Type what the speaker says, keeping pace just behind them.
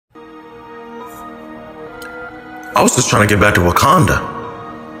I was just trying to get back to Wakanda.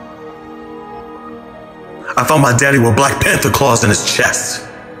 I found my daddy with Black Panther claws in his chest.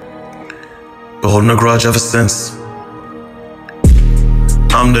 Been holding a grudge ever since.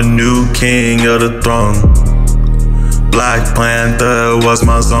 I'm the new king of the throne. Black Panther was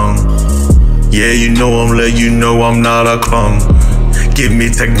my zone. Yeah, you know I'm let you know I'm not a clone. Give me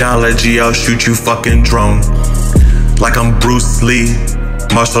technology, I'll shoot you fucking drone. Like I'm Bruce Lee,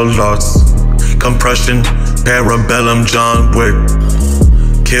 martial arts. Compression, parabellum, John Wick.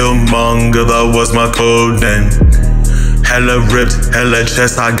 Killmonger, that was my code name. Hella ripped, hella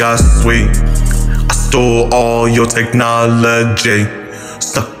chest, I got sweet. I stole all your technology.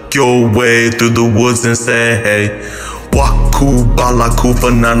 Stuck your way through the woods and said, hey, Waku Balaku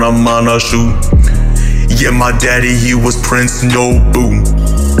Banana Manashu. Yeah, my daddy, he was Prince Nobu.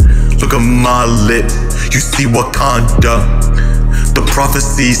 Look at my lip, you see Wakanda. The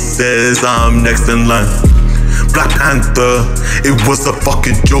prophecy says I'm next in line. Black Panther, it was a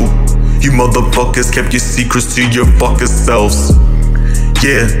fucking joke. You motherfuckers kept your secrets to your fucking selves.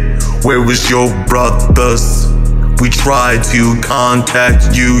 Yeah, where was your brothers? We tried to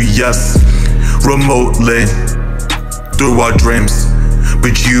contact you, yes, remotely, through our dreams.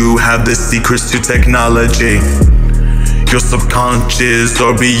 But you have the secrets to technology. Your subconscious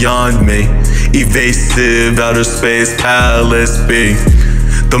are beyond me. Evasive outer space palace B.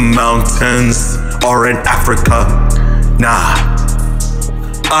 The mountains are in Africa. Nah,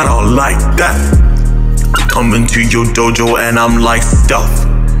 I don't like that. I come into your dojo and I'm like stealth.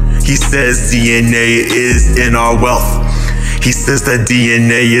 He says DNA is in our wealth. He says that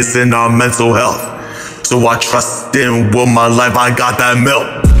DNA is in our mental health. So I trust in with my life, I got that milk.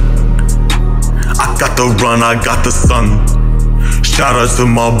 I got the run, I got the sun. Shout out to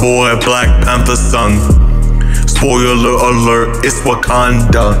my boy Black Panther son. Spoiler alert, it's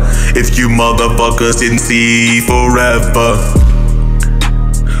Wakanda. If you motherfuckers didn't see forever.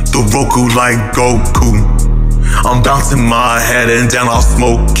 The Roku like Goku. I'm bouncing my head and then I'll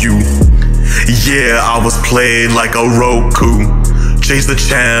smoke you. Yeah, I was played like a Roku. Change the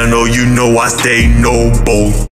channel, you know I stay noble.